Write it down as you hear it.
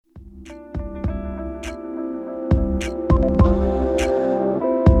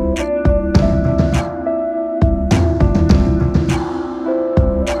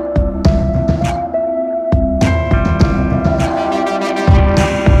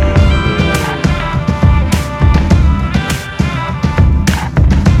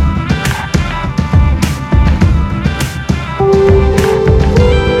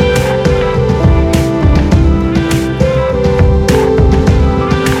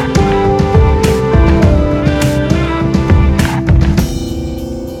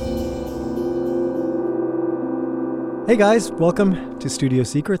Hey guys, welcome to Studio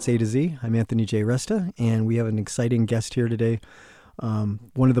Secrets A to Z. I'm Anthony J. Resta, and we have an exciting guest here today.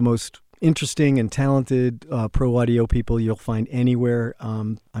 One of the most interesting and talented pro audio people you'll find anywhere.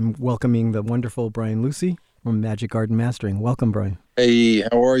 I'm welcoming the wonderful Brian Lucey from Magic Garden Mastering. Welcome, Brian. Hey,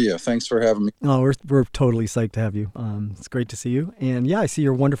 how are you? Thanks for having me. Oh, we're totally psyched to have you. It's great to see you. And yeah, I see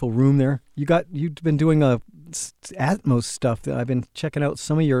your wonderful room there. You've been doing Atmos stuff that I've been checking out.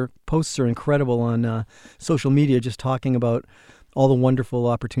 Some of your posts are incredible on social media, just talking about all the wonderful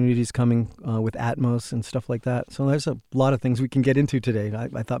opportunities coming with Atmos and stuff like that. So there's a lot of things we can get into today.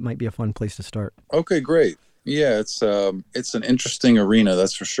 I thought might be a fun place to start. Okay, great. Yeah, it's an interesting arena,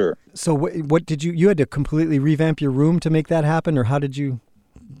 that's for sure. So what did you had to completely revamp your room to make that happen, or how did you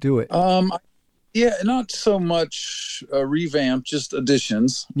do it? Yeah, not so much revamp, just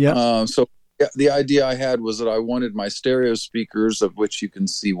additions. Yeah. So yeah, the idea I had was that I wanted my stereo speakers, of which you can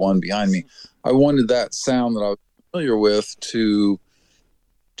see one behind me. I wanted that sound that I was familiar with to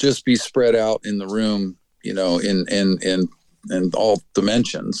just be spread out in the room, in all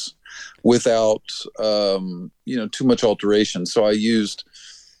dimensions, without too much alteration. So I used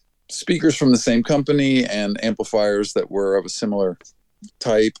speakers from the same company and amplifiers that were of a similar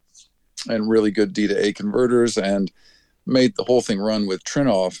type and really good D to A converters, and made the whole thing run with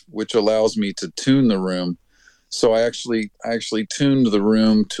Trinoff, which allows me to tune the room. So I actually tuned the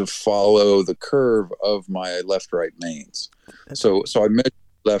room to follow the curve of my left-right mains. So I measured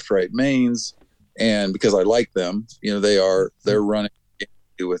left-right mains, and because I like them, they're running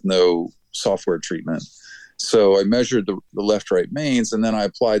with no software treatment. So I measured the left-right mains, and then I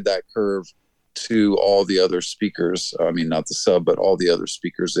applied that curve to all the other speakers. I mean, not the sub, but all the other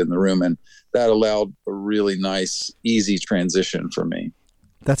speakers in the room. And that allowed a really nice, easy transition for me.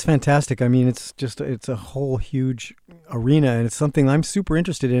 That's fantastic. I mean, it's a whole huge arena, and it's something I'm super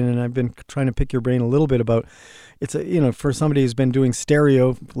interested in, and I've been trying to pick your brain a little bit about. It's for somebody who's been doing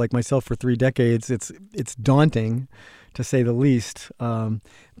stereo like myself for 3 decades, it's daunting, to say the least. But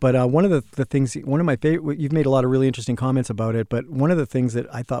one of the things, one of my favorite, you've made a lot of really interesting comments about it, but one of the things that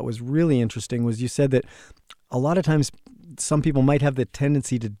I thought was really interesting was you said that a lot of times some people might have the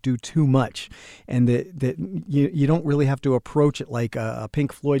tendency to do too much, and that you don't really have to approach it like a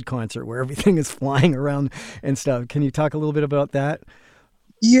Pink Floyd concert where everything is flying around and stuff. Can you talk a little bit about that?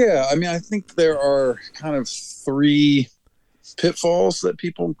 Yeah, I mean, I think there are kind of 3 pitfalls that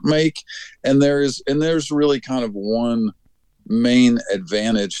people make, and there's really kind of one main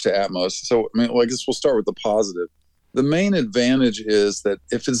advantage to Atmos. So I mean, I guess we'll start with the positive. The main advantage is that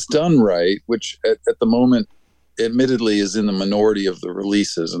if it's done right, which at the moment admittedly is in the minority of the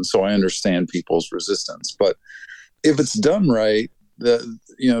releases, and so I understand people's resistance, but if it's done right,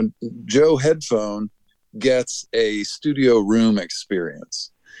 Joe headphone gets a studio room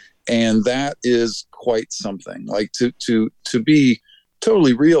experience, and that is quite something. Like to be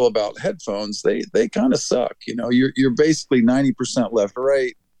totally real about headphones, they kind of suck. You're basically 90% left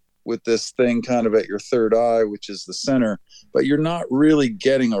right with this thing kind of at your third eye, which is the center, but you're not really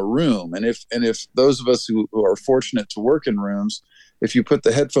getting a room. And if those of us who are fortunate to work in rooms, if you put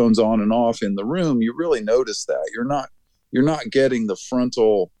the headphones on and off in the room, you really notice that you're not getting the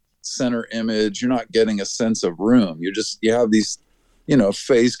frontal center image. You're not getting a sense of room. You have these,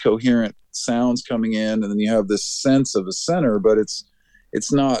 phase coherent sounds coming in, and then you have this sense of a center, but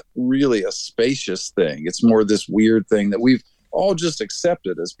it's not really a spacious thing. It's more this weird thing that we've all just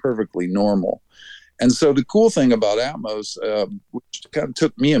accepted as perfectly normal. And so the cool thing about Atmos, which kind of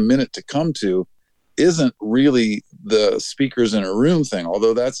took me a minute to come to, isn't really the speakers in a room thing,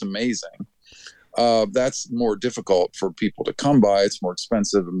 although that's amazing. That's more difficult for people to come by. It's more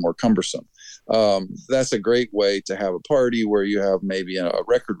expensive and more cumbersome. That's a great way to have a party where you have maybe a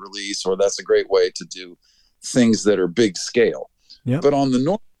record release, or that's a great way to do things that are big scale. Yep. But on the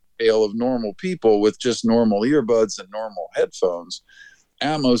normal scale of normal people with just normal earbuds and normal headphones,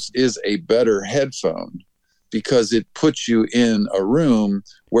 Atmos is a better headphone because it puts you in a room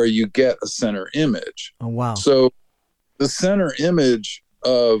where you get a center image. Oh, wow. So the center image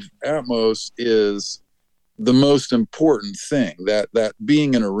of Atmos is the most important thing, that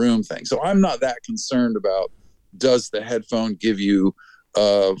being in a room thing. So I'm not that concerned about, does the headphone give you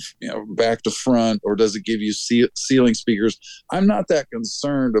back to front, or does it give you ceiling speakers? I'm not that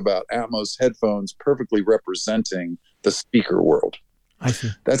concerned about Atmos headphones perfectly representing the speaker world. I see.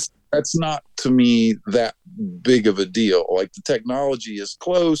 That's not, to me, that big of a deal. Like, the technology is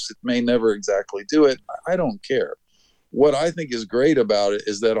close. It may never exactly do it. I don't care. What I think is great about it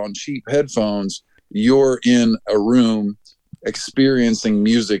is that on cheap headphones, you're in a room experiencing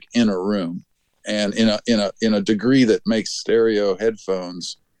music in a room, and in a degree that makes stereo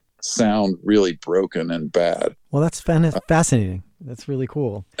headphones sound really broken and bad. Well, that's fascinating. That's really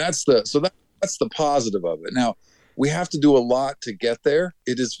cool. That's the positive of it. Now, we have to do a lot to get there.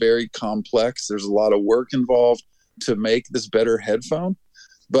 It is very complex. There's a lot of work involved to make this better headphone.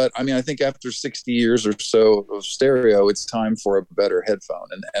 But I mean, I think after 60 years or so of stereo, it's time for a better headphone.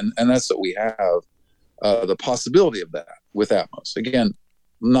 And that's what we have, the possibility of that with Atmos. Again,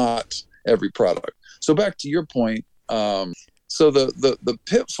 not every product. So back to your point, so the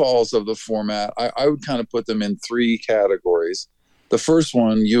pitfalls of the format, I would kind of put them in three categories. The first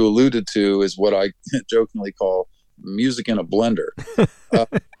one you alluded to is what I jokingly call music in a blender, where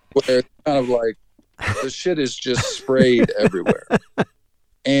it's kind of like the shit is just sprayed everywhere.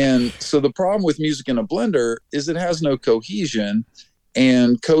 And so the problem with music in a blender is it has no cohesion,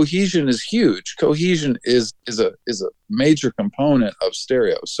 and cohesion is huge. Cohesion is a major component of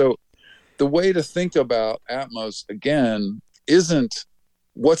stereo. So the way to think about Atmos, again, isn't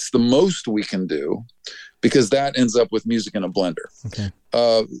what's the most we can do, because that ends up with music in a blender. Okay.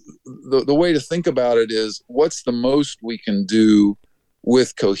 The way to think about it is what's the most we can do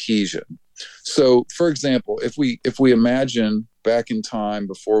with cohesion. So, for example, if we imagine back in time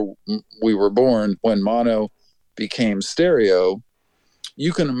before we were born, when mono became stereo,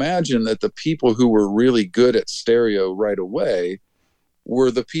 you can imagine that the people who were really good at stereo right away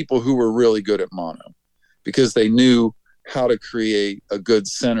were the people who were really good at mono, because they knew how to create a good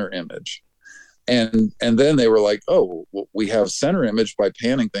center image. And then they were like, oh, well, we have center image by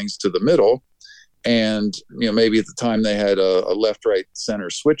panning things to the middle. And, maybe at the time they had a left, right, center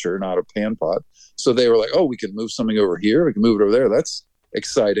switcher, not a pan pot. So they were like, oh, we can move something over here. We can move it over there. That's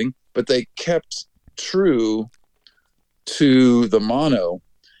exciting. But they kept true to the mono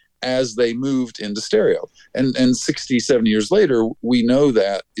as they moved into stereo. And 60, 70 years later, we know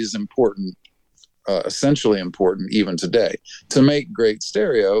that is important, essentially important even today. To make great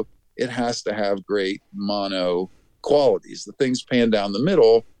stereo, it has to have great mono qualities. The things panned down the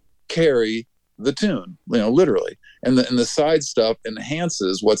middle carry the tune, literally. And the side stuff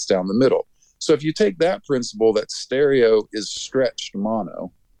enhances what's down the middle. So if you take that principle that stereo is stretched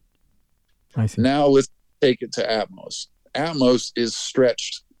mono, I see. Now let's take it to Atmos. Atmos is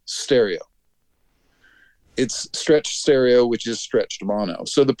stretched stereo. It's stretched stereo, which is stretched mono.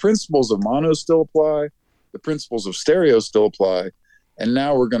 So the principles of mono still apply. The principles of stereo still apply. And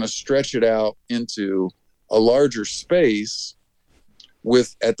now we're going to stretch it out into a larger space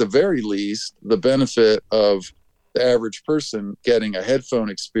with, at the very least, the benefit of the average person getting a headphone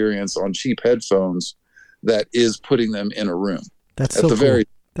experience on cheap headphones that is putting them in a room. That's at so the cool. very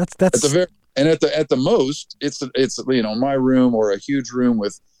That's at the very and at the most, it's my room or a huge room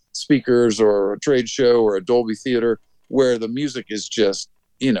with speakers or a trade show or a Dolby theater where the music is just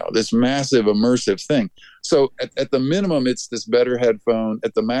this massive immersive thing. So at the minimum, it's this better headphone.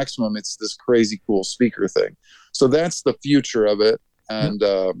 At the maximum, it's this crazy cool speaker thing. So that's the future of it. And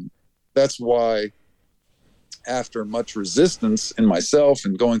that's why, after much resistance in myself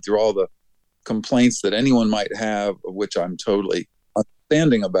and going through all the complaints that anyone might have, of which I'm totally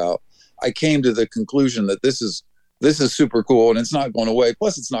understanding about, I came to the conclusion that this is super cool and it's not going away.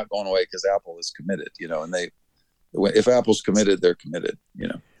 Plus, it's not going away because Apple is committed, and if Apple's committed, they're committed,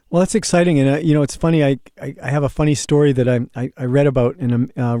 Well, that's exciting. And, it's funny. I have a funny story that I read about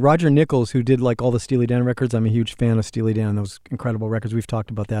in Roger Nichols, who did like all the Steely Dan records. I'm a huge fan of Steely Dan, those incredible records. We've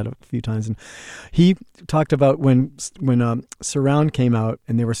talked about that a few times. And he talked about when Surround came out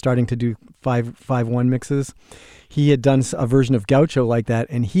and they were starting to do 5.1 mixes. He had done a version of Gaucho like that.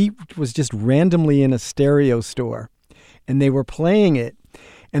 And he was just randomly in a stereo store and they were playing it.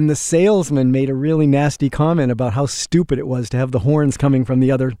 And the salesman made a really nasty comment about how stupid it was to have the horns coming from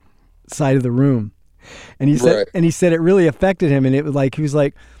the other side of the room. And he said, it really affected him. And it was like, he was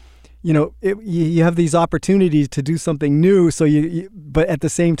like, you have these opportunities to do something new. So but at the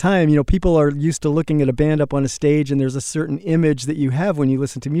same time, people are used to looking at a band up on a stage and there's a certain image that you have when you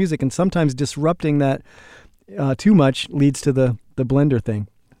listen to music. And sometimes disrupting that too much leads to the blender thing,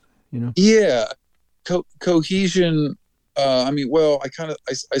 Yeah. Cohesion. I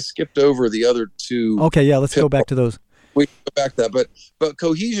skipped over the other two. Okay, yeah, let's go back to those. We can go back to that, but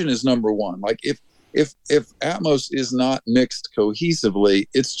cohesion is number one. Like if Atmos is not mixed cohesively,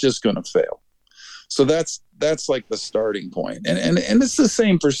 it's just going to fail. So that's like the starting point, and it's the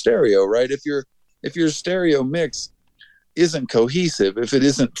same for stereo, right? If your stereo mix isn't cohesive, if it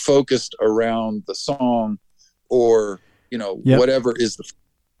isn't focused around the song, or whatever is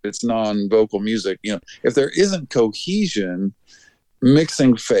it's non-vocal music, if there isn't cohesion,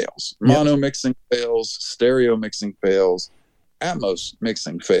 mixing fails. Mono mixing fails, stereo mixing fails. Atmos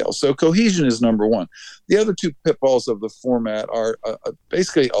mixing fails. So cohesion is number one. The other two pitfalls of the format are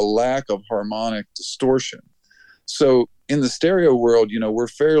basically a lack of harmonic distortion. So in the stereo world, we're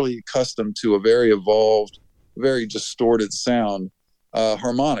fairly accustomed to a very evolved, very distorted sound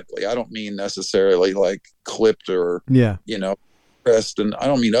harmonically. I don't mean necessarily like clipped or, pressed, and I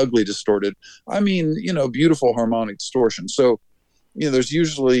don't mean ugly distorted. I mean, beautiful harmonic distortion. So, there's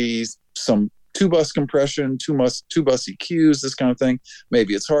usually some two bus compression, two bus EQs, this kind of thing.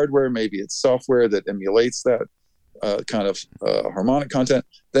 Maybe it's hardware, maybe it's software that emulates that kind of harmonic content.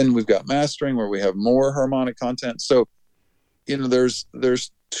 Then we've got mastering where we have more harmonic content. So,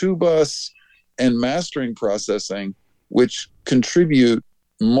 there's two bus and mastering processing, which contribute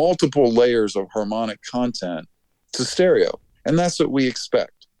multiple layers of harmonic content to stereo. And that's what we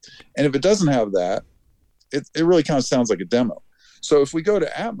expect. And if it doesn't have that, it really kind of sounds like a demo. So if we go to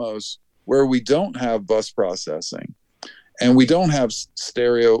Atmos, where we don't have bus processing and we don't have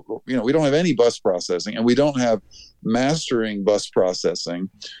stereo, we don't have any bus processing and we don't have mastering bus processing,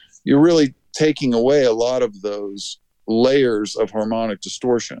 you're really taking away a lot of those layers of harmonic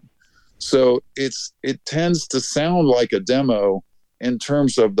distortion. So it tends to sound like a demo in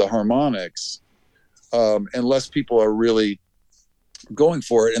terms of the harmonics, unless people are really going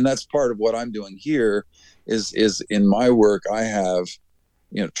for it. And that's part of what I'm doing here is in my work, I have,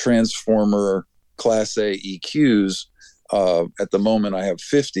 transformer class A EQs. At the moment I have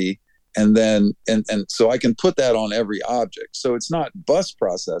 50, and then, and so I can put that on every object. So it's not bus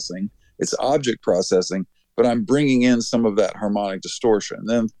processing, it's object processing, but I'm bringing in some of that harmonic distortion. And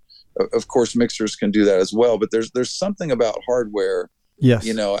then of course mixers can do that as well, but there's something about hardware, yes,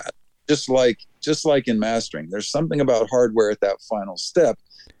 just like in mastering, there's something about hardware at that final step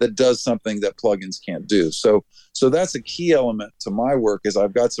that does something that plugins can't do. So that's a key element to my work, is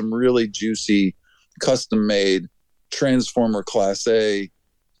I've got some really juicy custom made transformer class A,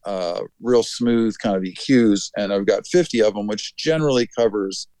 real smooth kind of EQs. And I've got 50 of them, which generally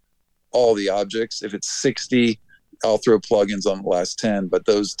covers all the objects. If it's 60, I'll throw plugins on the last 10, but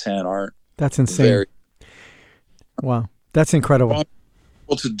those 10 aren't. That's insane. Wow. That's incredible.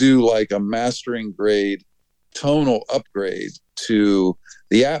 To do like a mastering grade tonal upgrade to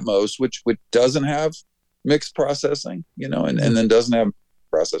the Atmos, which doesn't have mixed processing, and then doesn't have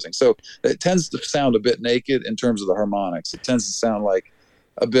processing. So it tends to sound a bit naked in terms of the harmonics. It tends to sound like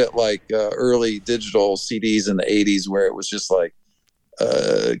a bit like early digital CDs in the 80s, where it was just like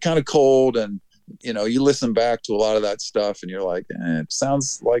kind of cold, and you listen back to a lot of that stuff and you're like, it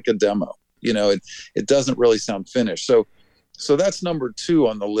sounds like a demo. It doesn't really sound finished. So that's number 2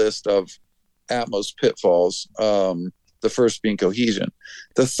 on the list of Atmos pitfalls. The first being cohesion.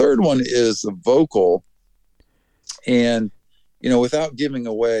 The third one is the vocal. And, without giving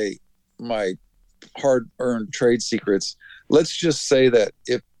away my hard-earned trade secrets, let's just say that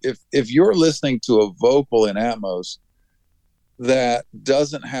if you're listening to a vocal in Atmos that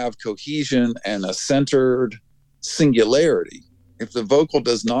doesn't have cohesion and a centered singularity, if the vocal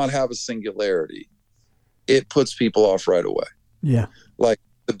does not have a singularity, it puts people off right away. Yeah. Like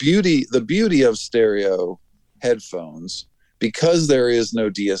the beauty of stereo headphones, because there is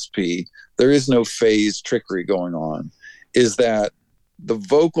no DSP, there is no phase trickery going on, is that the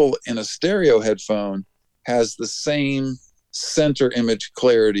vocal in a stereo headphone has the same center image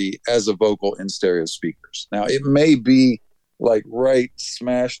clarity as a vocal in stereo speakers. Now, it may be like right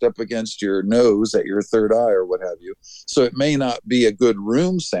smashed up against your nose at your third eye or what have you, so it may not be a good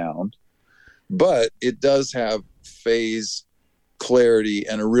room sound, but it does have phase clarity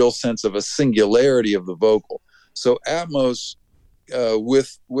and a real sense of a singularity of the vocal. So Atmos,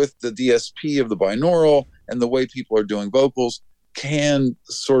 with the DSP of the binaural and the way people are doing vocals, can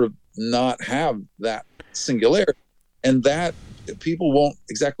sort of not have that singularity, and that people won't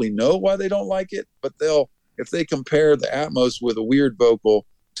exactly know why they don't like it, but if they compare the Atmos with a weird vocal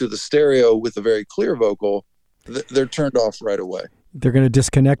to the stereo with a very clear vocal, they're turned off right away. They're going to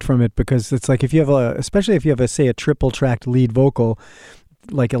disconnect from it, because it's like if you have especially if you have say a triple tracked lead vocal,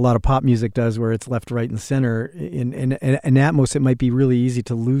 like a lot of pop music does, where it's left, right, and center. In Atmos, it might be really easy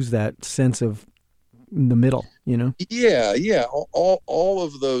to lose that sense of the middle, Yeah. All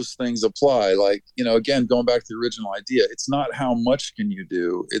of those things apply. Like, again, going back to the original idea, it's not how much can you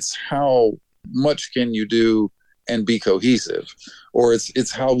do, it's how much can you do and be cohesive, or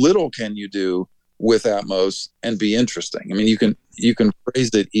it's how little can you do with Atmos and be interesting. I mean, you can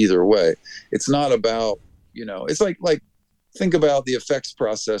phrase it either way. It's not about, it's like think about the effects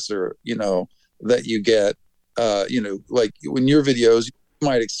processor, that you get, like when your videos, you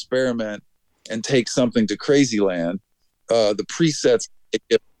might experiment and take something to Crazyland. The presets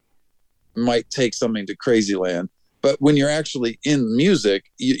might take something to Crazyland, But when you're actually in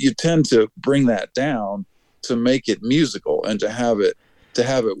music, you tend to bring that down to make it musical and to have it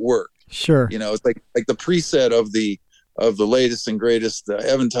work. Sure. It's like the preset of the latest and greatest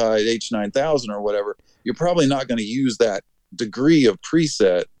Eventide H9000 or whatever. You're probably not going to use that degree of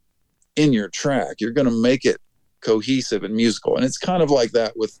preset in your track. You're going to make it cohesive and musical. And it's kind of like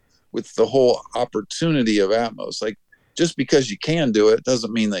that with the whole opportunity of Atmos. Like, just because you can do it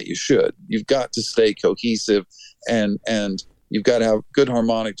doesn't mean that you should. You've got to stay cohesive, and you've got to have good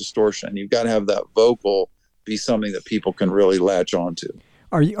harmonic distortion. You've got to have that vocal be something that people can really latch onto.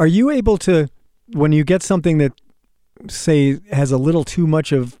 Are you able to, when you get something that, say, has a little too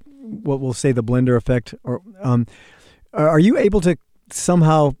much of what we'll say the blender effect, or are you able to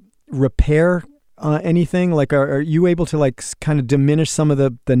somehow repair anything? Like, are you able to like kind of diminish some of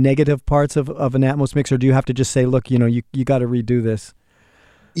the negative parts of an Atmos mix, or do you have to just say, look, you got to redo this?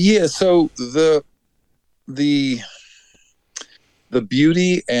 Yeah. So the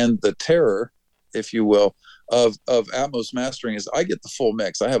beauty and the terror, if you will, of Atmos mastering is I get the full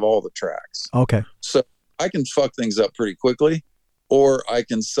mix. I have all the tracks. Okay. So I can fuck things up pretty quickly, or I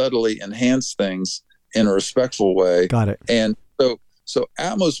can subtly enhance things in a respectful way. Got it. And so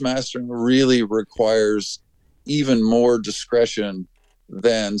Atmos mastering really requires even more discretion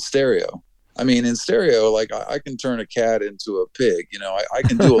than stereo. I mean, in stereo, like I can turn a cat into a pig. I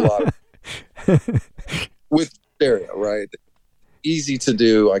can do a lot of with stereo, right? Easy to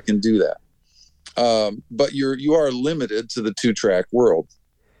do. I can do that. But you are limited to the 2-track world.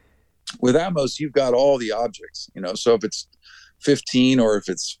 With Atmos, you've got all the objects, so if it's 15 or if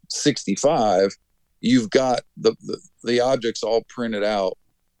it's 65, you've got the objects all printed out,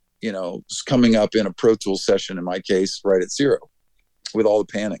 coming up in a Pro Tools session, in my case, right at 0 with all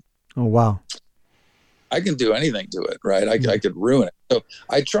the panning. Oh, wow. I can do anything to it, right? I could ruin it. So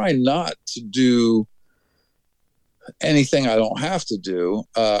I try not to do anything I don't have to do.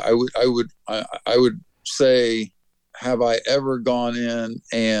 I would say, have I ever gone in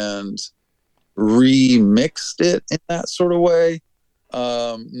and remixed it in that sort of way?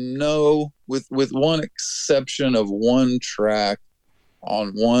 No, with one exception of one track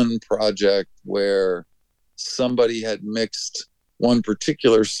on one project where somebody had mixed one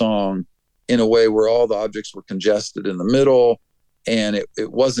particular song in a way where all the objects were congested in the middle, and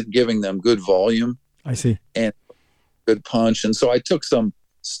it wasn't giving them good volume. I see. And good punch. And so I took some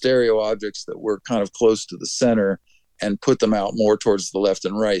stereo objects that were kind of close to the center and put them out more towards the left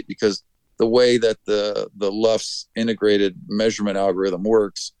and right, because the way that the Luft's integrated measurement algorithm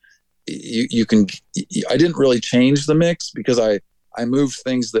works, I didn't really change the mix because I moved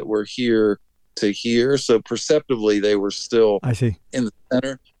things that were here to here. So perceptively they were still in the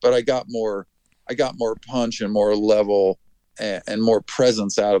center, but I got more punch and more level and more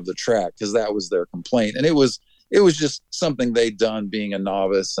presence out of the track, because that was their complaint. And it was just something they'd done being a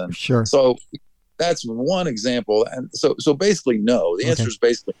novice. And sure. So that's one example. And so basically, no, the answer is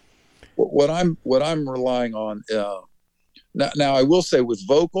basically what I'm relying on. Now I will say with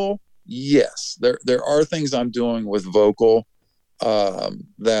vocal, yes, there are things I'm doing with vocal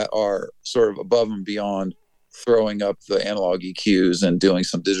that are sort of above and beyond throwing up the analog EQs and doing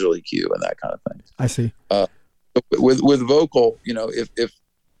some digital EQ and that kind of thing. I see. With vocal,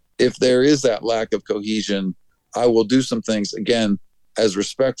 if there is that lack of cohesion, I will do some things, again, as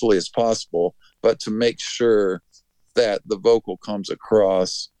respectfully as possible, but to make sure that the vocal comes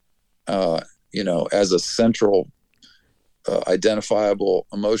across, as a central, identifiable,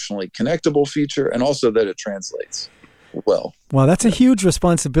 emotionally connectable feature, and also that it translates well. Wow, that's a huge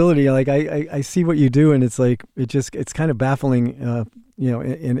responsibility. Like I see what you do, and it's like it's kind of baffling.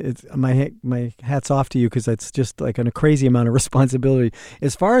 And it's my hat's off to you, because it's just like a crazy amount of responsibility.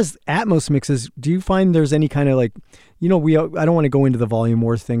 As far as Atmos mixes, do you find there's any kind of like, I don't want to go into the volume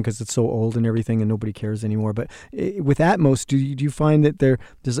war thing because it's so old and everything and nobody cares anymore. But with Atmos, do you find that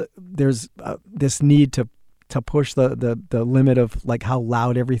there's this need to push the limit of like how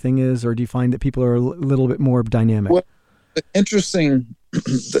loud everything is, or do you find that people are a little bit more dynamic? Well, interesting.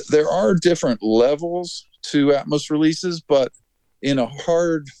 There are different levels to Atmos releases, but in a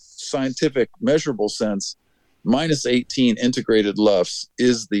hard scientific measurable sense, -18 integrated LUFS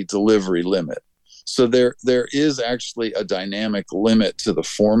is the delivery limit. So there is actually a dynamic limit to the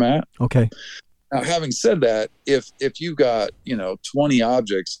format. Okay. Now, having said that, if you've got 20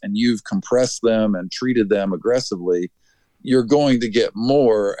 objects and you've compressed them and treated them aggressively, you're going to get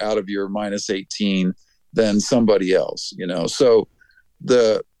more out of your -18 than somebody else. So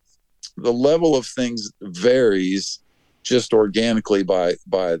the level of things varies just organically by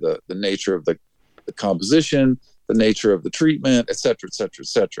the nature of the composition, the nature of the treatment, et cetera, et cetera, et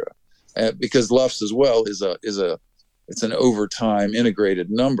cetera. Because LUFS as well is a it's an overtime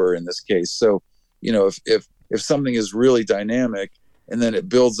integrated number in this case. So, if something is really dynamic and then it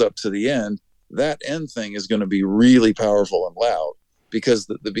builds up to the end, that end thing is going to be really powerful and loud, because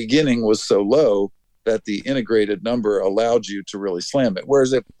the beginning was so low that the integrated number allowed you to really slam it.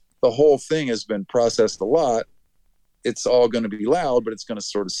 Whereas if the whole thing has been processed a lot, it's all going to be loud, but it's going to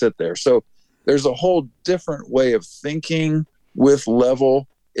sort of sit there. So there's a whole different way of thinking with level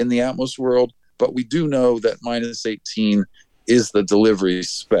in the Atmos world, but we do know that -18 is the delivery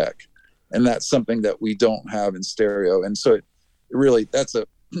spec, and that's something that we don't have in stereo. And so it really, that's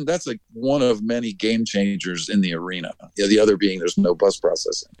one of many game changers in the arena. Yeah, the other being there's no bus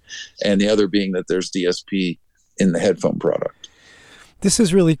processing, and the other being that there's DSP in the headphone product. This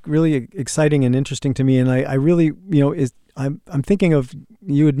is really, really exciting and interesting to me. And I really, I'm thinking of,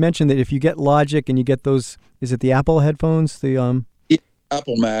 you had mentioned that if you get Logic and you get those, is it the Apple headphones? The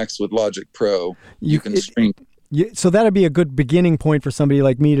Apple Max with Logic Pro, you can stream. So that'd be a good beginning point for somebody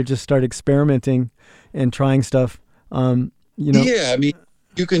like me to just start experimenting and trying stuff. Yeah, I mean,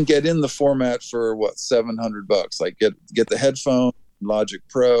 you can get in the format for what, $700? Like get the headphone, Logic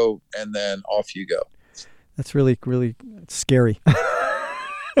Pro, and then off you go. That's really, really scary.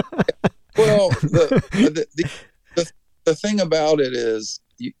 Well, the thing about it is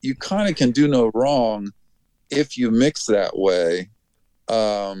you kind of can do no wrong if you mix that way,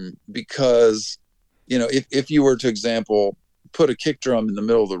 because if you were to, example, put a kick drum in the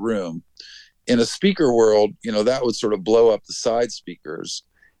middle of the room in a speaker world, that would sort of blow up the side speakers,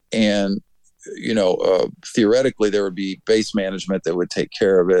 and theoretically there would be bass management that would take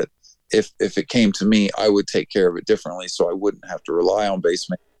care of it. If it came to me, I would take care of it differently, so I wouldn't have to rely on bass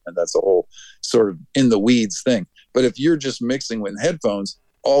management. That's a whole sort of in the weeds thing. But if you're just mixing with headphones,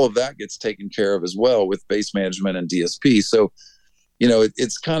 all of that gets taken care of as well with bass management and DSP. So,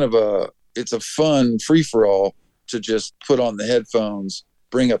 it's kind of it's a fun free for all to just put on the headphones,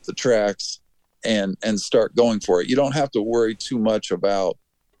 bring up the tracks, and start going for it. You don't have to worry too much about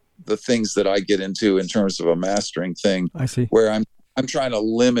the things that I get into in terms of a mastering thing. I see. Where I'm trying to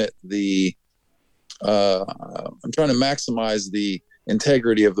limit I'm trying to maximize the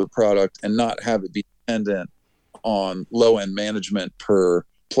integrity of the product and not have it be dependent on low end management per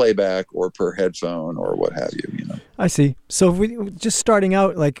playback or per headphone or what have you. I see. So if we just starting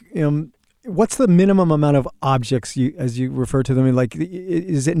out, like, what's the minimum amount of objects as you refer to them? Like,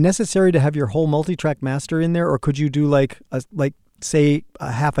 is it necessary to have your whole multi-track master in there, or could you do say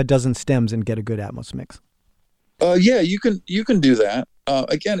a half a dozen stems and get a good Atmos mix? Yeah, you can do that.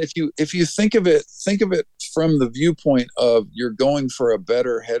 Again, if you think of it from the viewpoint of you're going for a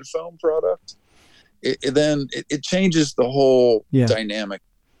better headphone product, it changes the whole dynamic.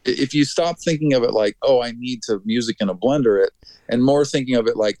 If you stop thinking of it like, oh, I need to music in a blender it, and more thinking of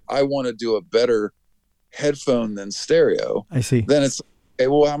it like, I want to do a better headphone than stereo. I see. Then it's, okay,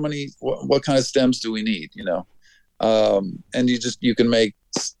 well, what kind of stems do we need? And you can make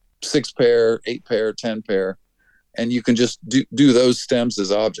 6 pair, 8 pair, 10 pair. And you can just do those stems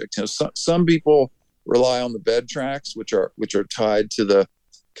as objects. Some people rely on the bed tracks, which are tied to the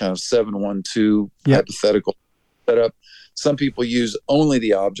kind of 712 hypothetical setup. Some people use only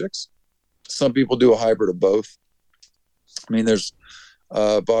the objects. Some people do a hybrid of both. I mean, there's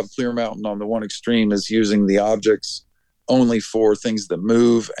Bob Clearmountain on the one extreme is using the objects only for things that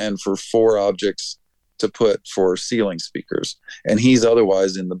move and for 4 objects to put for ceiling speakers. And he's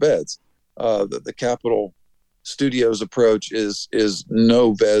otherwise in the beds. The Capitol Studios approach is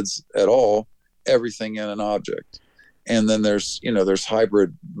no beds at all, everything in an object. And then there's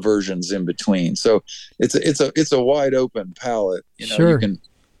hybrid versions in between. So it's a wide open palette. Sure. You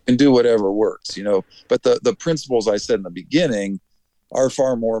can do whatever works, but the principles I said in the beginning are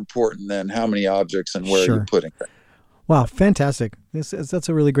far more important than how many objects and where you're putting them. Wow, fantastic. That's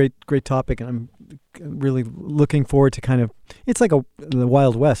a really great topic, and I'm really looking forward to it's like the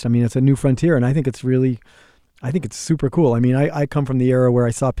Wild West. I mean, it's a new frontier, and I think it's super cool. I mean, I come from the era where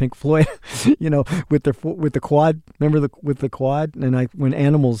I saw Pink Floyd, with the quad. Remember with the quad? And when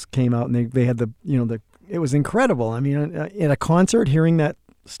Animals came out and they had it was incredible. I mean, at a concert, hearing that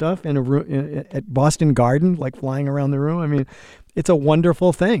stuff in a room at Boston Garden, like flying around the room. I mean, it's a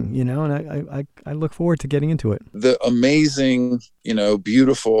wonderful thing, and I look forward to getting into it. The amazing,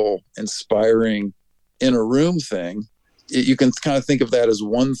 beautiful, inspiring in a room thing, you can kind of think of that as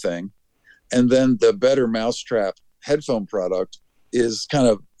one thing. And then the better mousetrap headphone product is kind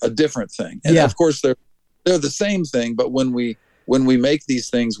of a different thing. And of course they're the same thing, but when we make these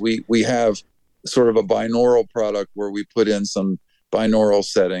things, we have sort of a binaural product where we put in some binaural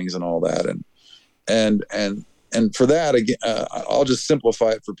settings and all that. And for that, again, I'll just simplify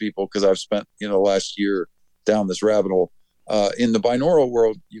it for people because I've spent, the last year down this rabbit hole. In the binaural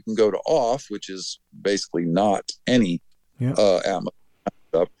world, you can go to off, which is basically not any atmos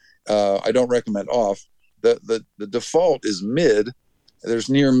stuff. I don't recommend off. The default is mid. There's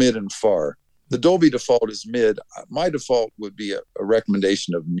near, mid, and far. The Dolby default is mid. My default would be a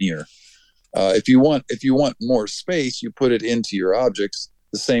recommendation of near. If you want more space, you put it into your objects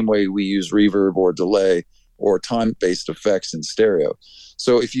the same way we use reverb or delay or time-based effects in stereo.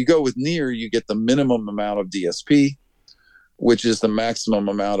 So if you go with near, you get the minimum amount of DSP, which is the maximum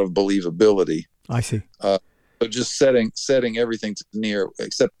amount of believability. I see. So just setting everything to near,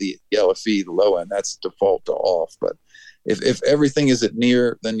 except the LFE, the low end, that's default to off. But if everything is at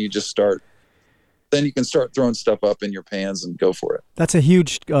near, then you just then you can start throwing stuff up in your pans and go for it. That's a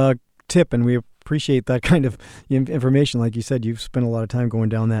huge tip, and we appreciate that kind of information. Like you said, you've spent a lot of time going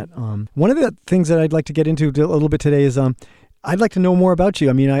down that. One of the things that I'd like to get into a little bit today is I'd like to know more about you.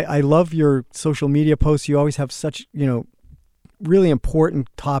 I mean, I love your social media posts. You always have such, really important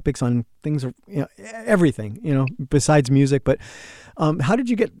topics on things, everything, besides music. But how did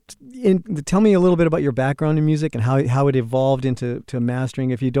you get in? Tell me a little bit about your background in music and how it evolved into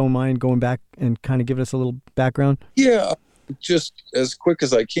mastering, if you don't mind going back and kind of give us a little background. Yeah, just as quick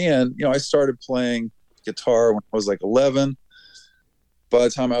as I can. I started playing guitar when I was like 11. By the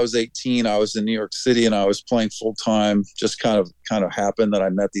time I was 18, I was in New York City and I was playing full time. Just kind of happened that I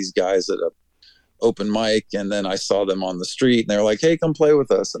met these guys at a open mic, and then I saw them on the street and they were like, "Hey, come play with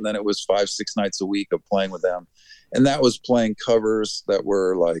us." And then it was 5-6 nights a week of playing with them. And that was playing covers that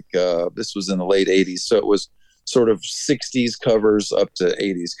were like, this was in the late 80s. So it was sort of 60s covers up to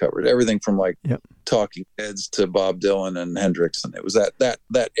 80s covers, everything from like Talking Heads to Bob Dylan and Hendrix. And it was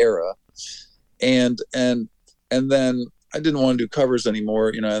that era. And then I didn't want to do covers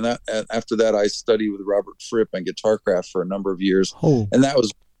anymore, and after that I studied with Robert Fripp and Guitarcraft for a number of years. Oh. And that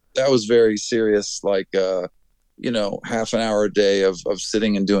was very serious, like, half an hour a day of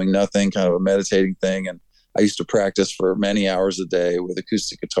sitting and doing nothing, kind of a meditating thing. And I used to practice for many hours a day with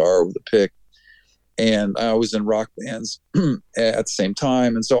acoustic guitar, with a pick. And I was in rock bands at the same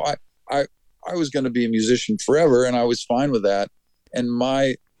time. And so I was going to be a musician forever, and I was fine with that. And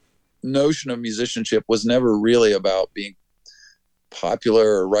my notion of musicianship was never really about being popular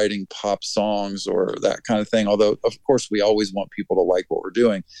or writing pop songs or that kind of thing. Although, of course, we always want people to like what we're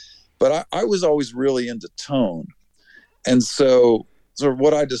doing. But I was always really into tone. And so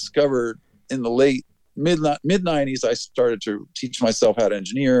what I discovered in the mid 90s, I started to teach myself how to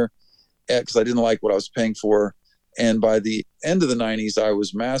engineer because I didn't like what I was paying for. And by the end of the 90s, I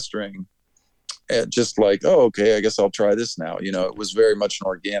was mastering at just like, oh, okay, I guess I'll try this now. It was very much an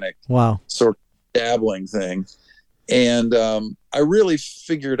organic sort of dabbling thing. And I really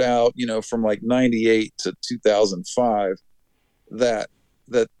figured out, from like 98 to 2005, that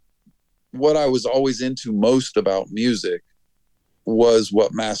what I was always into most about music was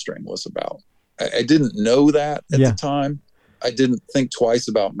what mastering was about. I didn't know that at the time. I didn't think twice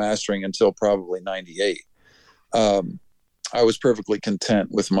about mastering until probably 98. I was perfectly content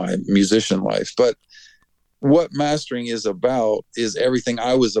with my musician life. But what mastering is about is everything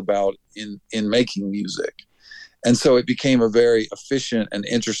I was about in making music. And so it became a very efficient and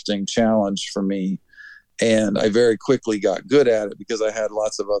interesting challenge for me. And I very quickly got good at it because I had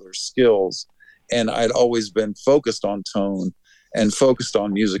lots of other skills. And I'd always been focused on tone and focused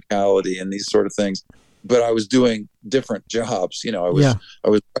on musicality and these sort of things. But I was doing different jobs. I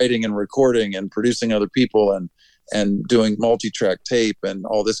was writing and recording and producing other people and doing multi-track tape and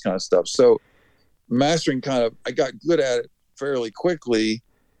all this kind of stuff. So mastering I got good at it fairly quickly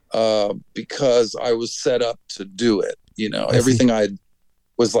because I was set up to do it. Everything I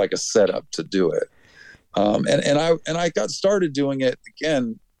was like a setup to do it. And I got started doing it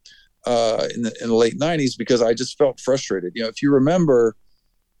again in the late 90s because I just felt frustrated. If you remember,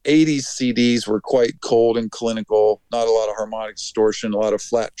 80s CDs were quite cold and clinical, not a lot of harmonic distortion, a lot of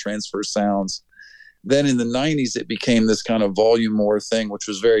flat transfer sounds. Then in the 90s, it became this kind of volume more thing, which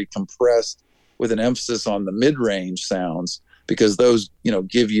was very compressed with an emphasis on the mid-range sounds because those,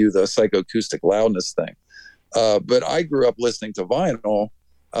 give you the psychoacoustic loudness thing. But I grew up listening to vinyl.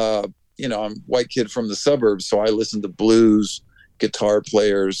 I'm a white kid from the suburbs, so I listened to blues guitar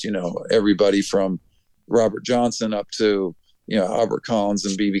players, everybody from Robert Johnson up to, Albert Collins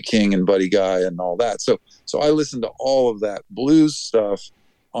and B.B. King and Buddy Guy and all that. So I listened to all of that blues stuff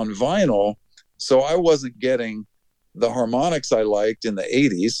on vinyl. So I wasn't getting the harmonics I liked in the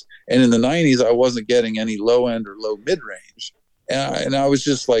 80s. And in the 90s, I wasn't getting any low end or low mid range. And I was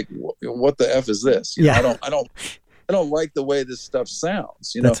just like, what the F is this? I don't like the way this stuff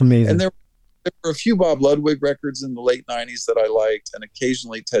sounds. That's amazing. And there were a few Bob Ludwig records in the late '90s that I liked, and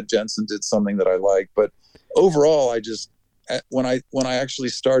occasionally Ted Jensen did something that I liked. But overall, when I actually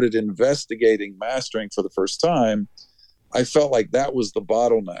started investigating mastering for the first time, I felt like that was the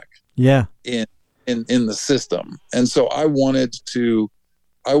bottleneck. Yeah. In the system, and so I wanted to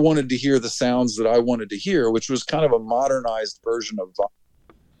hear the sounds that I wanted to hear, which was kind of a modernized version of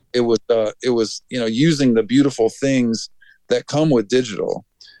vinyl. It was using the beautiful things that come with digital,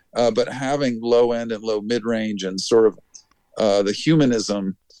 but having low end and low mid range and sort of the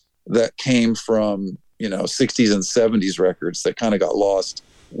humanism that came from 60s and 70s records that kind of got lost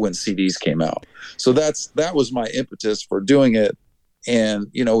when CDs came out. So that was my impetus for doing it. And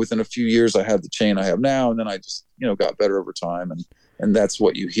within a few years I had the chain I have now, and then I just got better over time, and that's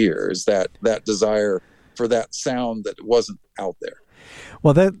what you hear is that desire for that sound that wasn't out there.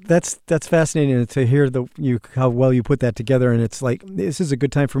 Well, that's fascinating to hear how well you put that together, and it's like this is a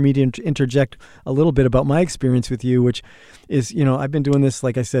good time for me to interject a little bit about my experience with you, which is I've been doing this,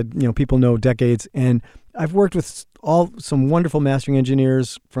 like I said, people know, decades, and I've worked with some wonderful mastering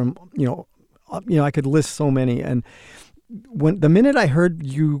engineers from I could list so many, and when the minute I heard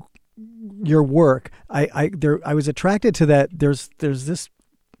your work, I was attracted to that. There's this.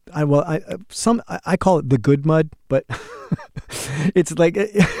 I call it the good mud, but it's like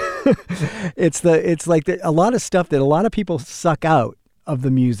it's like a lot of stuff that a lot of people suck out of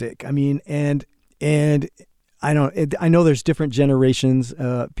the music. I mean, and I know there's different generations.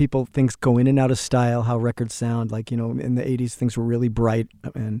 People, things go in and out of style, how records sound. Like, in the 80s, things were really bright.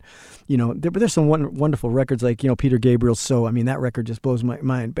 And, there's some wonderful records like, Peter Gabriel's So. I mean, that record just blows my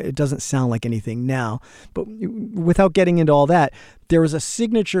mind, but it doesn't sound like anything now. But without getting into all that, there was a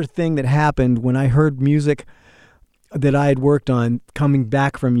signature thing that happened when I heard music that I had worked on coming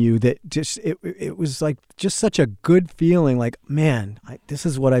back from you that just, it was like just such a good feeling. Like, man, this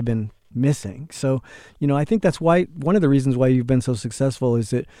is what I've been missing. So, I think that's why one of the reasons why you've been so successful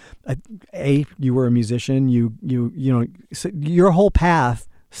is that you were a musician. Your whole path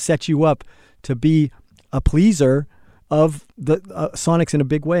set you up to be a pleaser of the Sonics in a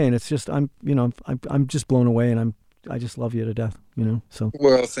big way, and it's just I'm just blown away, and I just love you to death. So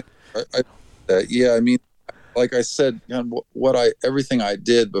well, yeah. I mean, like I said, everything I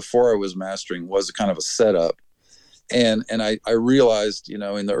did before I was mastering was kind of a setup. And I realized, in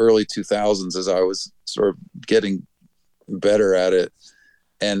the early 2000s, as I was sort of getting better at it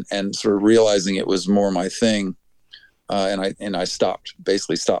and sort of realizing it was more my thing, and I stopped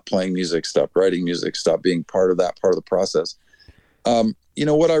playing music, stopped writing music, stopped being part of the process.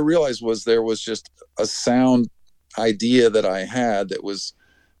 What I realized was there was just a sound idea that I had that was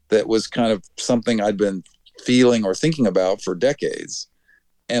kind of something I'd been feeling or thinking about for decades.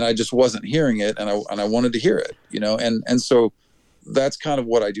 And I just wasn't hearing it, and I wanted to hear it, and so that's kind of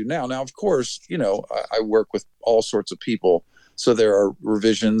what I do now. Now, of course, I work with all sorts of people, so there are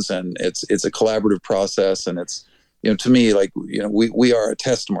revisions, and it's a collaborative process, and it's, to me, like, we are a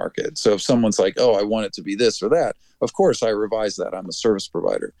test market. So if someone's like, oh, I want it to be this or that, of course I revise that. I'm a service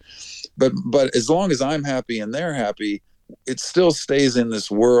provider, but as long as I'm happy and they're happy, it still stays in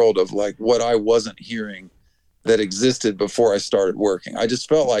this world of like what I wasn't hearing that existed before I started working. I just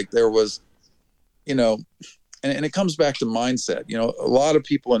felt like there was, and it comes back to mindset. A lot of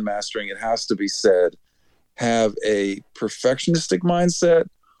people in mastering, it has to be said, have a perfectionistic mindset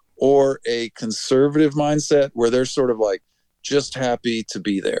or a conservative mindset where they're sort of like just happy to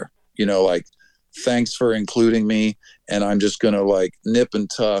be there, like, thanks for including me, and I'm just going to like nip and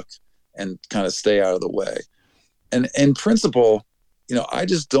tuck and kind of stay out of the way. And in principle, I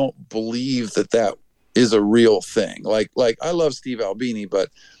just don't believe that is a real thing. Like I love Steve Albini, but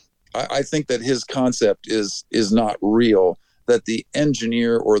I think that his concept is not real, that the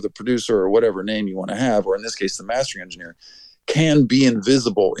engineer or the producer or whatever name you want to have, or in this case, the mastering engineer, can be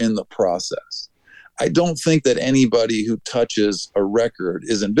invisible in the process. I don't think that anybody who touches a record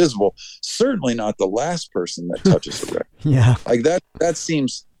is invisible. Certainly not the last person that touches a record. Yeah. Like that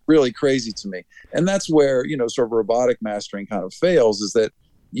seems really crazy to me. And that's where, sort of robotic mastering kind of fails, is that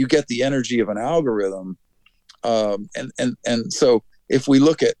you get the energy of an algorithm. And so if we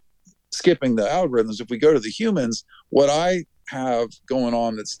look at skipping the algorithms, if we go to the humans, what I have going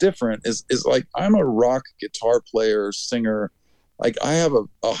on that's different is like, I'm a rock guitar player, singer. Like, I have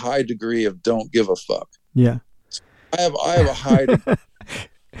a high degree of don't give a fuck. Yeah. I have a high degree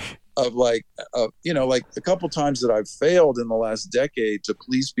of like a couple times that I've failed in the last decade to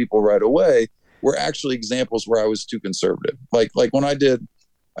please people right away were actually examples where I was too conservative. Like when I did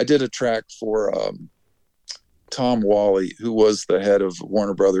a track for Tom Wally, who was the head of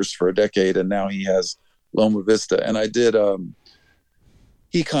Warner Brothers for a decade, and now he has Loma Vista. And I did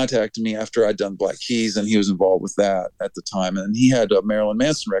he contacted me after I'd done Black Keys, and he was involved with that at the time. And he had a Marilyn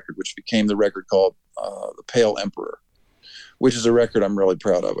Manson record, which became the record called The Pale Emperor, which is a record I'm really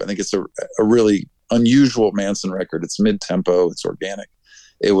proud of. I think it's a really unusual Manson record. It's mid-tempo, it's organic.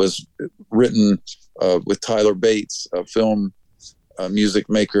 It was written with Tyler Bates, a film music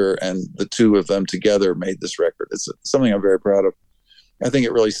maker, and the two of them together made this record. It's something I'm very proud of. I think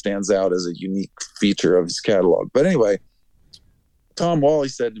it really stands out as a unique feature of his catalog. But anyway, Tom Wally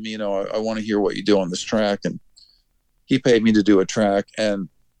said to me, I want to hear what you do on this track. And he paid me to do a track. And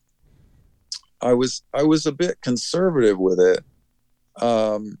I was a bit conservative with it.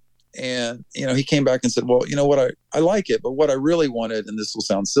 And, he came back and said, well, you know what, I like it, but what I really wanted, and this will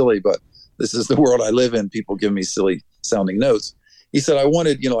sound silly, but this is the world I live in. People give me silly sounding notes. He said, I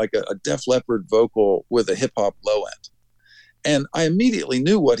wanted, like a Def Leppard vocal with a hip hop low end. And I immediately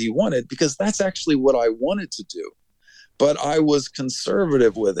knew what he wanted, because that's actually what I wanted to do. But I was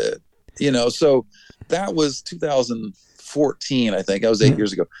conservative with it, so that was 2014, I think. That was 8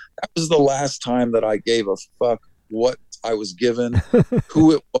 years ago. That was the last time that I gave a fuck what I was given,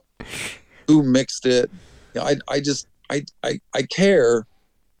 who it was, who mixed it. I care,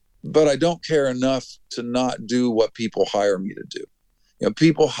 but I don't care enough to not do what people hire me to do.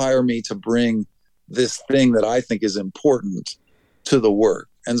 People hire me to bring this thing that I think is important to the work.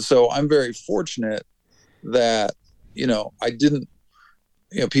 And so I'm very fortunate that, I didn't,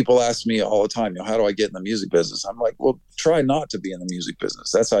 people ask me all the time, how do I get in the music business? I'm like, well, try not to be in the music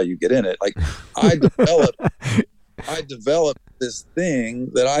business. That's how you get in it. Like I developed this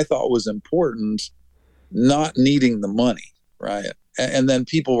thing that I thought was important, not needing the money. Right. And then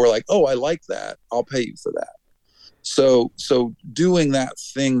people were like, oh, I like that. I'll pay you for that. So doing that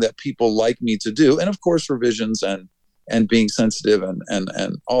thing that people like me to do, and of course revisions and being sensitive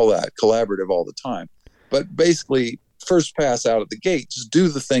and all that, collaborative all the time. But basically, first pass out of the gate, just do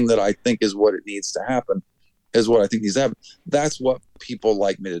the thing that I think is what it needs to happen, is what I think needs to happen. That's what people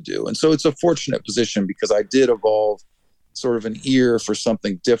like me to do. And so it's a fortunate position, because I did evolve sort of an ear for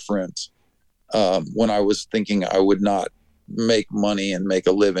something different when I was thinking I would not make money and make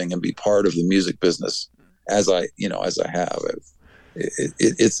a living and be part of the music business as I have.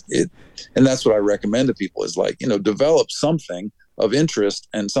 And that's what I recommend to people is like, develop something of interest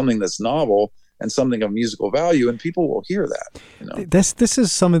and something that's novel and something of musical value, and people will hear that. This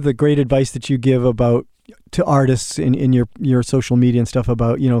is some of the great advice that you give about to artists in your social media and stuff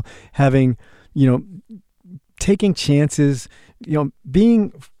about, having, taking chances,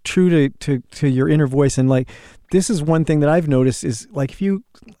 being true to your inner voice. And like, this is one thing that I've noticed is like, if you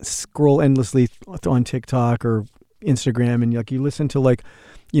scroll endlessly on TikTok or Instagram and like you listen to like,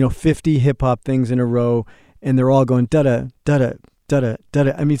 50 hip hop things in a row and they're all going da-da, da-da, da-da,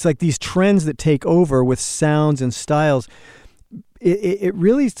 da-da. I mean, it's like these trends that take over with sounds and styles. It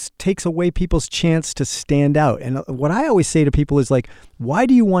really takes away people's chance to stand out. And what I always say to people is like, why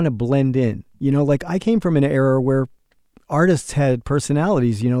do you want to blend in? Like I came from an era where artists had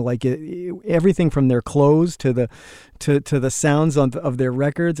personalities, like everything from their clothes to the sounds of their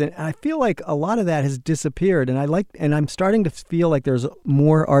records. And I feel like a lot of that has disappeared. And I'm starting to feel like there's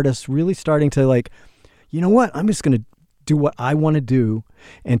more artists really starting to like, you know what, I'm just going to do what I want to do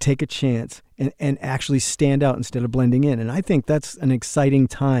and take a chance and actually stand out instead of blending in. And I think that's an exciting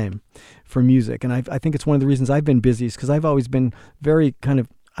time for music. And I think it's one of the reasons I've been busy is because I've always been very kind of,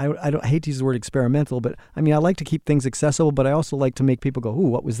 I hate to use the word experimental, but I mean, I like to keep things accessible, but I also like to make people go, ooh,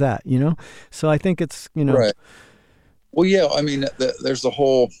 what was that? So I think it's, Right. Well, yeah, I mean, there's a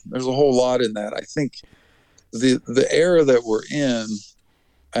whole lot in that. I think the era that we're in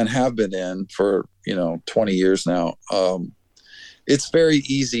and have been in for, 20 years now, it's very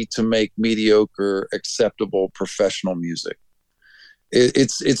easy to make mediocre, acceptable, professional music.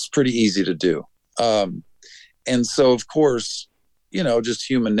 It's pretty easy to do. And so, of course, just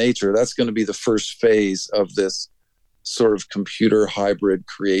human nature, that's going to be the first phase of this sort of computer hybrid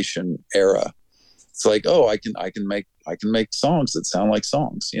creation era. It's like, oh, I can make songs that sound like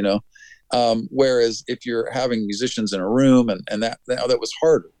songs, whereas if you're having musicians in a room and that was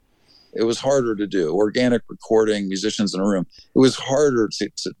harder. It was harder to do organic recording, musicians in a room. It was harder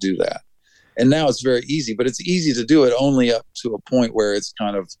to do that. And now it's very easy, but it's easy to do it only up to a point where it's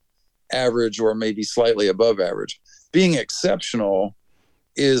kind of average or maybe slightly above average. Being exceptional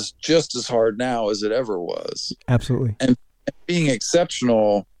is just as hard now as it ever was. Absolutely. And being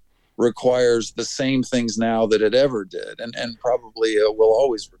exceptional requires the same things now that it ever did. And probably will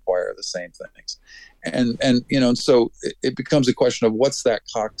always require the same things. And so it becomes a question of what's that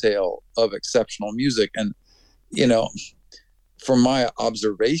cocktail of exceptional music. And, from my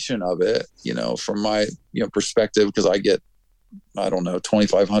observation of it, from my, perspective, because I get I don't know,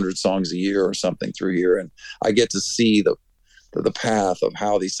 2,500 songs a year or something through here. And I get to see the path of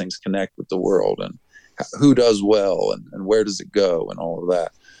how these things connect with the world and who does well and where does it go and all of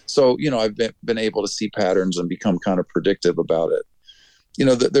that. So, I've been able to see patterns and become kind of predictive about it.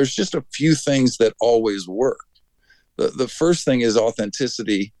 There's just a few things that always work. The first thing is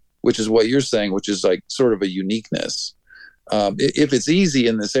authenticity, which is what you're saying, which is like sort of a uniqueness. If it's easy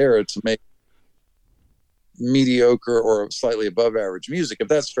in this era to make mediocre or slightly above average music, if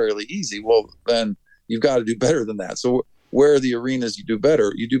that's fairly easy, well, then you've got to do better than that. So where are the arenas you do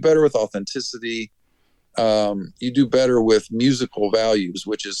better? You do better with authenticity. You do better with musical values,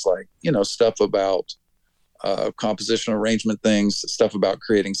 which is like, stuff about composition arrangement things, stuff about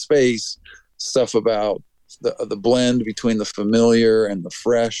creating space, stuff about the blend between the familiar and the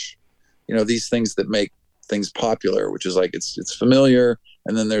fresh, these things that make things popular, which is like it's familiar,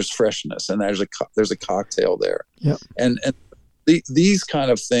 and then there's freshness, and there's a cocktail there. Yeah. And these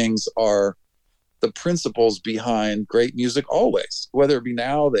kind of things are the principles behind great music always, whether it be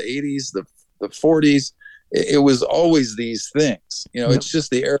now, the 80s, the 40s, it was always these things. It's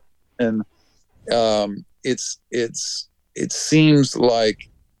just the era, and it seems like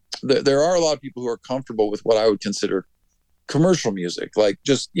there are a lot of people who are comfortable with what I would consider commercial music, like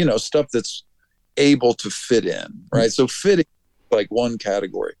just stuff that's able to fit in, right? So fitting like one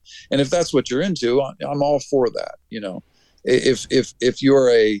category, and if that's what you're into, I'm all for that. If you're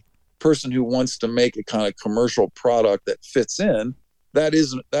a person who wants to make a kind of commercial product that fits in, that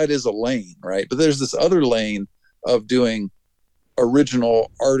is a lane, right? But there's this other lane of doing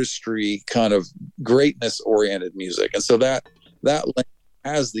original artistry, kind of greatness oriented music, and so that lane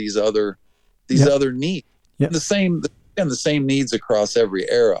has these other needs. The same needs across every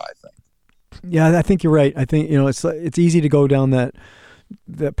era, I think. Yeah, I think you're right. I think it's easy to go down that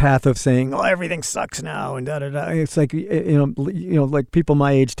path of saying, "Oh, everything sucks now," and da da da. It's like like people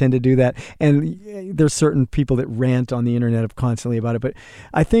my age tend to do that, and there's certain people that rant on the internet constantly about it. But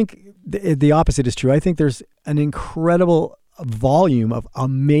I think the opposite is true. I think there's an incredible volume of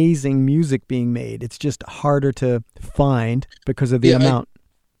amazing music being made. It's just harder to find because of the amount.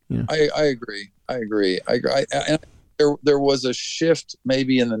 I agree. And there was a shift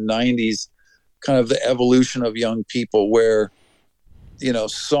maybe in the 90s, kind of the evolution of young people, where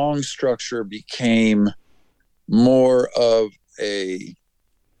song structure became more of a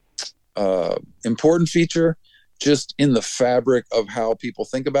important feature just in the fabric of how people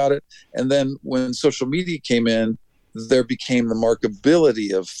think about it. And then when social media came in, there became the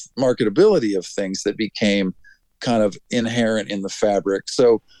marketability of things that became kind of inherent in the fabric.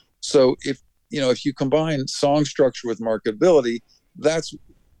 So if you combine song structure with marketability, that's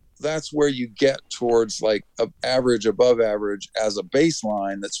where you get towards like average, above average as a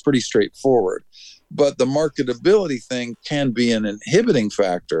baseline. That's pretty straightforward. But the marketability thing can be an inhibiting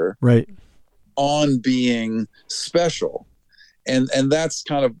factor, right, on being special. And that's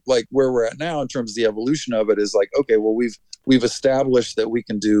kind of like where we're at now in terms of the evolution of it, is like, okay, well, we've established that we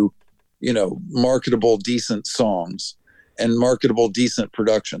can do, marketable, decent songs and marketable, decent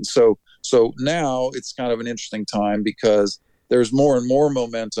production. So now it's kind of an interesting time, because there's more and more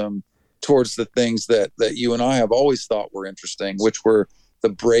momentum towards the things that you and I have always thought were interesting, which were the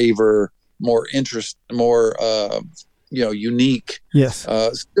braver, more unique, yes,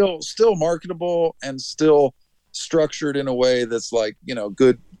 still marketable and still structured in a way that's like,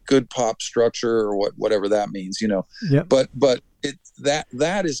 good pop structure, or whatever that means, Yep. But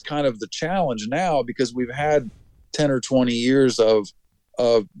that is kind of the challenge now, because we've had 10 or 20 years of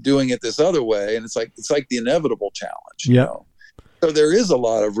doing it this other way, and it's like the inevitable challenge. So there is a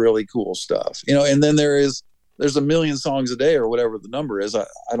lot of really cool stuff, and then there's a million songs a day, or whatever the number is. I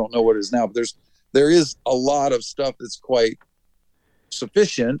don't know what it is now, but there is a lot of stuff that's quite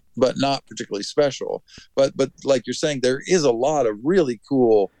sufficient, but not particularly special. But like you're saying, there is a lot of really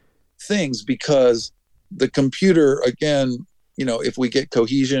cool things, because the computer, again, if we get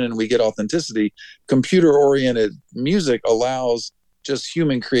cohesion and we get authenticity, computer-oriented music allows just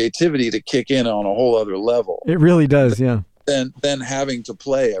human creativity to kick in on a whole other level. It really does, yeah. Than having to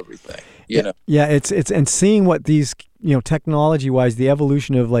play everything, know. Yeah, it's and seeing what these, technology-wise, the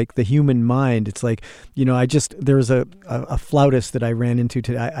evolution of like the human mind. It's like, there was a flautist that I ran into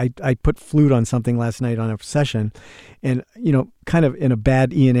today. I put flute on something last night on a session, and kind of in a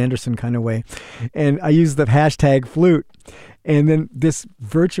bad Ian Anderson kind of way, and I used the hashtag flute, and then this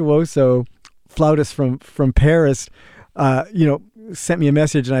virtuoso flautist from Paris, sent me a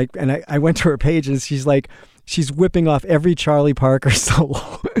message, and I went to her page, and she's whipping off every Charlie Parker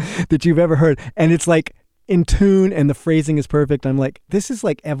solo that you've ever heard, and it's like in tune and the phrasing is perfect. I'm like, this is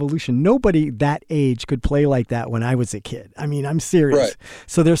like evolution. Nobody that age could play like that when I was a kid. I mean, I'm serious. Right.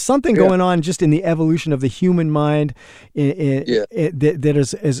 So there's something going on just in the evolution of the human mind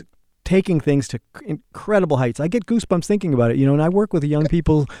that is taking things to incredible heights. I get goosebumps thinking about it, you know, and I work with young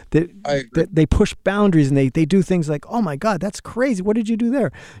people that they push boundaries and they do things like, oh my God, that's crazy. What did you do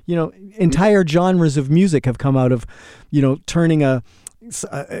there? You know, entire genres of music have come out of, you know, turning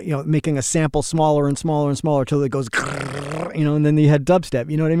making a sample smaller and smaller and smaller till it goes, you know, and then you had dubstep,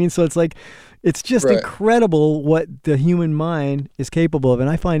 you know what I mean? So it's like, it's just incredible what the human mind is capable of. And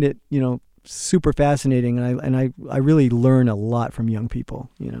I find it, you know, super fascinating. And I really learn a lot from young people,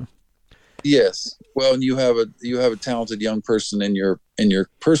 you know? Yes. Well, and you have a talented young person in your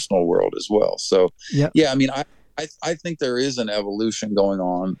personal world as well. So yeah, I mean, I think there is an evolution going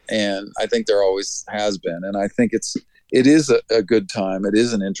on, and I think there always has been. And I think it is a good time. It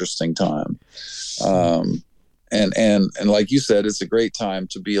is an interesting time. And like you said, it's a great time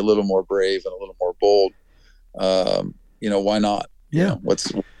to be a little more brave and a little more bold. You know, why not? Yeah.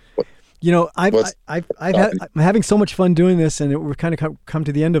 You know, I'm having so much fun doing this, and we're kind of come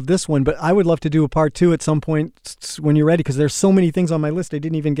to the end of this one, but I would love to do a part 2 at some point when you're ready, because there's so many things on my list I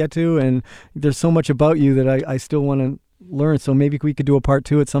didn't even get to, and there's so much about you that I still want to learn. So maybe we could do a part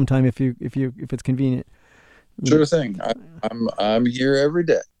 2 at some time if it's convenient. Sure thing. I'm here every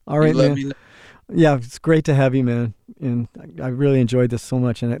day. All right, man. Yeah, it's great to have you, man. And I really enjoyed this so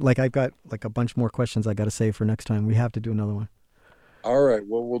much. And I've got like a bunch more questions I got to save for next time. We have to do another one. All right.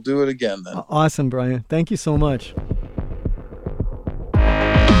 Well, we'll do it again then. Awesome, Brian. Thank you so much.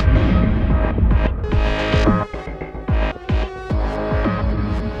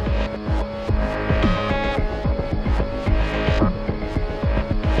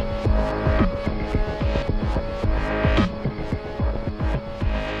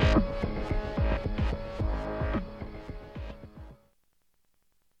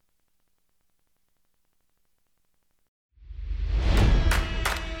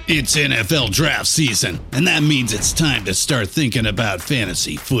 It's NFL draft season, and that means it's time to start thinking about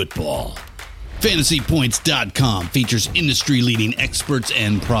fantasy football. FantasyPoints.com features industry-leading experts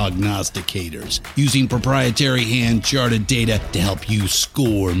and prognosticators using proprietary hand-charted data to help you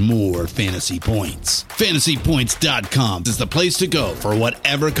score more fantasy points. FantasyPoints.com is the place to go for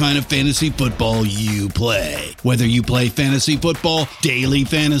whatever kind of fantasy football you play. Whether you play fantasy football, daily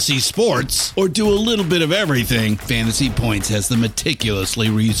fantasy sports, or do a little bit of everything, Fantasy Points has the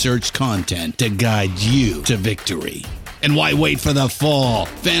meticulously researched content to guide you to victory. And why wait for the fall?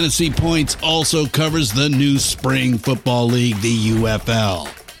 Fantasy Points also covers the new spring football league, the UFL.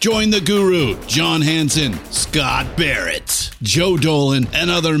 Join the guru, John Hansen, Scott Barrett, Joe Dolan,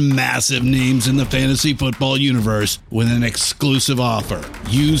 and other massive names in the fantasy football universe with an exclusive offer.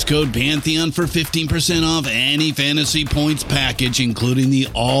 Use code Pantheon for 15% off any Fantasy Points package, including the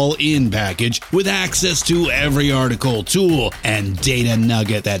all-in package, with access to every article, tool, and data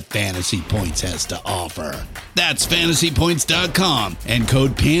nugget that Fantasy Points has to offer. That's FantasyPoints.com and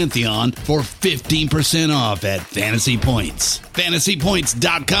code Pantheon for 15% off at Fantasy Points.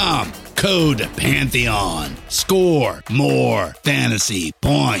 FantasyPoints.com, code Pantheon. Score more fantasy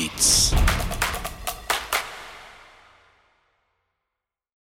points.